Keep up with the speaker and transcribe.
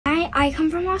I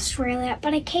come from Australia,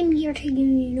 but I came here to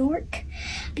New York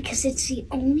because it's the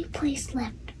only place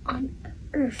left on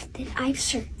Earth that I've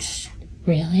searched.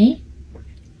 Really?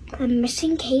 A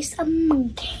missing case of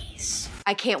monkeys.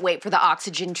 I can't wait for the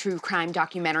Oxygen true crime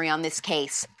documentary on this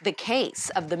case. The case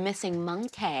of the missing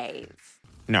monkeys.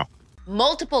 No.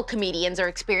 Multiple comedians are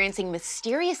experiencing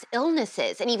mysterious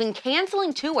illnesses and even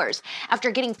canceling tours after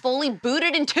getting fully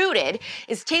booted and tooted.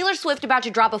 Is Taylor Swift about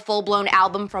to drop a full-blown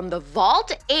album from the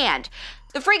vault? And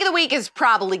the Freak of the Week is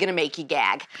probably gonna make you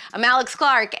gag. I'm Alex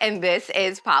Clark, and this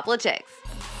is POPlitics.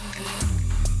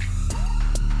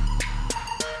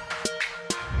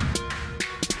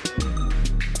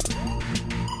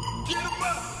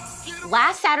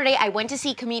 Last Saturday, I went to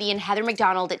see comedian Heather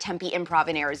McDonald at Tempe Improv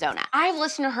in Arizona. I've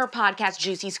listened to her podcast,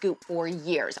 Juicy Scoop, for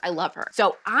years. I love her.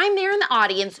 So I'm there in the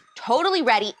audience, totally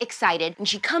ready, excited, and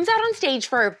she comes out on stage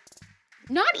for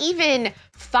not even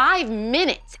 5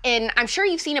 minutes. And I'm sure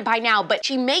you've seen it by now, but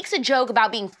she makes a joke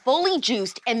about being fully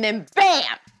juiced and then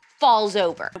bam, falls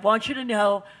over. I want you to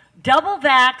know, double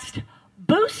vaxxed,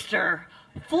 booster,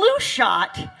 flu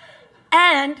shot,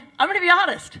 and I'm gonna be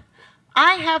honest,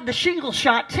 I have the shingle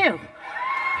shot too.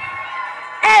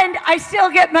 And I still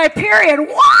get my period.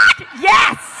 What?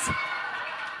 Yes!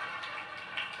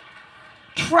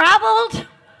 Traveled,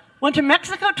 went to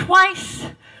Mexico twice,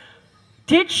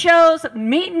 did shows,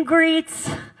 meet and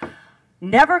greets,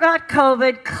 never got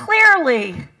COVID.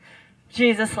 Clearly,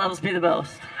 Jesus loves me the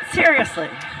most. Seriously.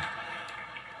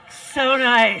 So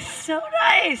nice, so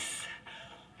nice.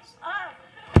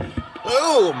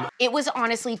 Boom! It was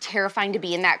honestly terrifying to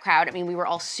be in that crowd. I mean, we were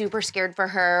all super scared for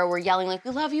her. We're yelling like, "We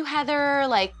love you, Heather,"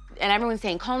 like, and everyone's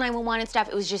saying, "Call 911" and stuff.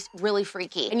 It was just really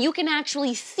freaky. And you can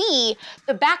actually see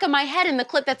the back of my head in the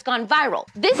clip that's gone viral.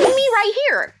 This is me right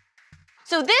here.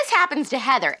 So this happens to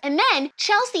Heather, and then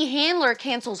Chelsea Handler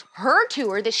cancels her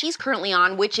tour that she's currently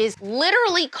on, which is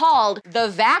literally called the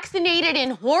Vaccinated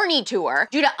and Horny Tour,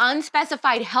 due to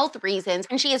unspecified health reasons,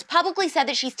 and she has publicly said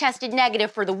that she's tested negative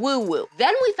for the woo-woo.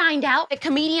 Then we find out that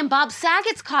comedian Bob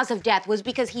Saget's cause of death was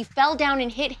because he fell down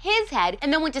and hit his head,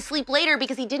 and then went to sleep later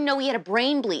because he didn't know he had a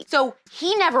brain bleed. So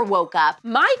he never woke up.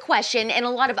 My question, and a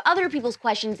lot of other people's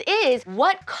questions, is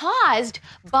what caused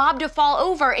Bob to fall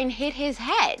over and hit his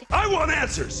head? I want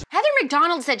answers! Heather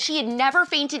McDonald said she had never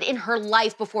fainted in her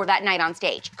life before that night on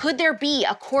stage. Could there be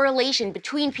a correlation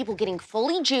between people getting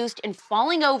fully juiced and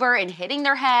falling over and hitting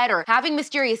their head, or having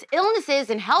mysterious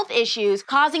illnesses and health issues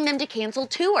causing them to cancel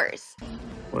tours?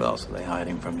 What else are they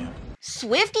hiding from you?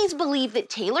 Swifties believe that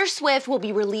Taylor Swift will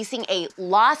be releasing a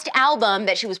lost album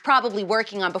that she was probably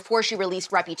working on before she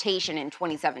released Reputation in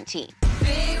 2017.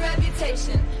 Big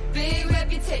reputation, big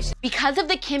reputation. Because of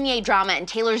the Kim Ye drama and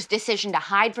Taylor's decision to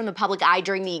hide from the public eye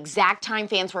during the exact time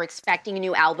fans were expecting a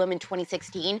new album in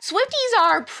 2016, Swifties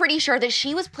are pretty sure that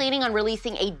she was planning on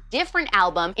releasing a different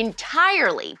album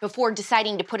entirely before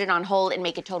deciding to put it on hold and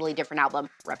make a totally different album,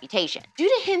 Reputation. Due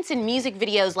to hints in music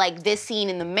videos like this scene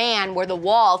in The Man where the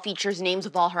wall features names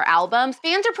of all her albums,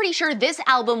 fans are pretty sure this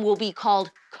album will be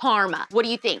called Karma. What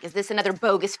do you think? Is this another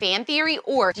bogus fan theory,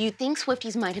 or do you think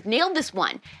Swifties might have nailed this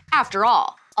one? After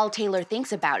all Taylor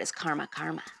thinks about is karma,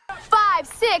 karma. 5,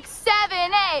 6,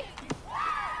 7, 8.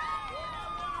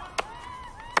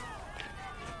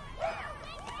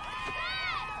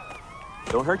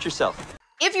 Don't hurt yourself.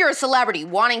 If you're a celebrity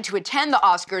wanting to attend the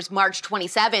Oscars March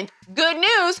 27th, good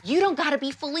news, you don't gotta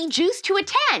be fully juiced to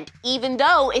attend, even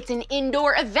though it's an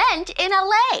indoor event in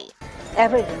LA.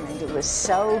 Everything they do is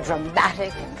so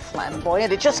dramatic and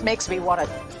flamboyant, it just makes me want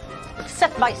to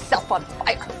set myself on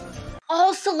fire.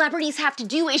 All celebrities have to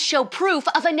do is show proof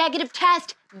of a negative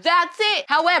test. That's it.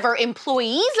 However,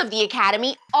 employees of the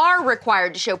Academy are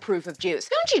required to show proof of juice.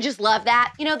 Don't you just love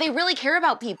that? You know, they really care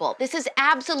about people. This is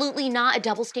absolutely not a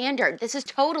double standard. This is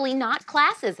totally not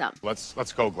classism.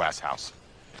 Let's go Glass House.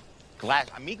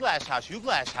 Me Glass House, you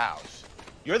Glass House.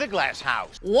 You're the Glass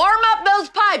House. Warm up those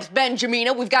pipes,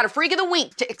 Benjamina. We've got a Freak of the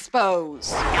Week to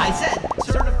expose. I said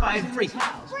certified freak.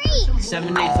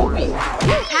 7 days a week.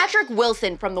 Patrick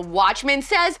Wilson from The Watchmen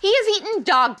says he has eaten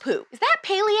dog poop. Is that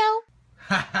paleo?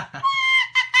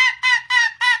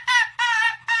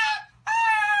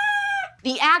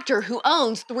 The actor who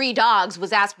owns 3 dogs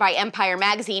was asked by Empire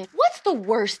magazine, "What's the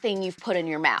worst thing you've put in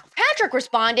your mouth?" Patrick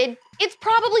responded, "It's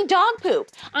probably dog poop.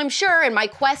 I'm sure in my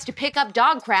quest to pick up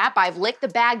dog crap, I've licked the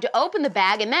bag to open the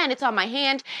bag, and then it's on my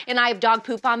hand, and I have dog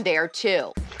poop on there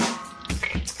too."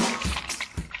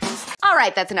 All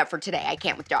right, that's enough for today. I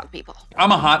can't with dog people.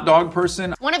 I'm a hot dog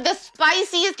person. One of the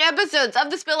spiciest episodes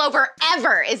of The Spillover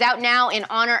ever is out now in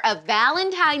honor of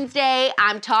Valentine's Day.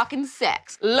 I'm talking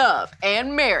sex, love,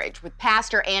 and marriage with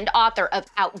pastor and author of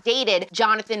Outdated,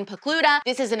 Jonathan Pokluda.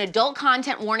 This is an adult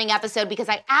content warning episode because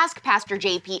I ask Pastor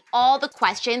JP all the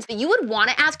questions that you would want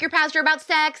to ask your pastor about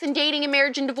sex and dating and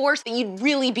marriage and divorce that you'd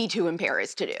really be too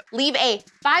embarrassed to do. Leave a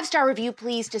 5-star review,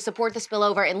 please, to support The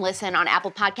Spillover and listen on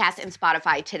Apple Podcasts and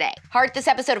Spotify today. Heart this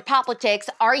episode of POPlitics.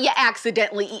 Are you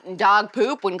accidentally eating dog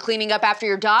poop when cleaning up after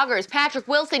your dog, or is Patrick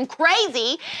Wilson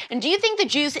crazy? And do you think the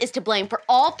juice is to blame for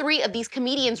all 3 of these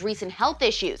comedians' recent health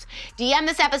issues? DM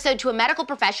this episode to a medical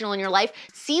professional in your life,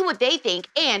 see what they think,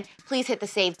 and please hit the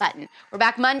save button. We're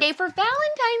back Monday for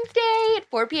Valentine's Day at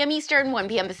 4 p.m. Eastern, 1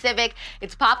 p.m. Pacific.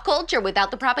 It's pop culture without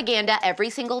the propaganda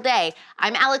every single day.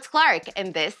 I'm Alex Clark,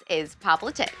 and this is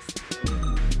POPlitics.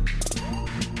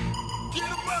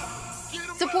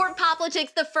 Support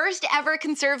POPlitics, the first ever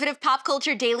conservative pop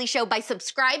culture daily show, by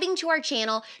subscribing to our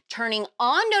channel, turning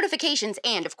on notifications,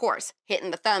 and of course,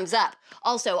 hitting the thumbs up.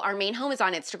 Also, our main home is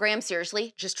on Instagram.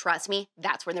 Seriously, just trust me,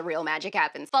 that's where the real magic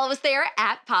happens. Follow us there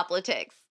at POPlitics.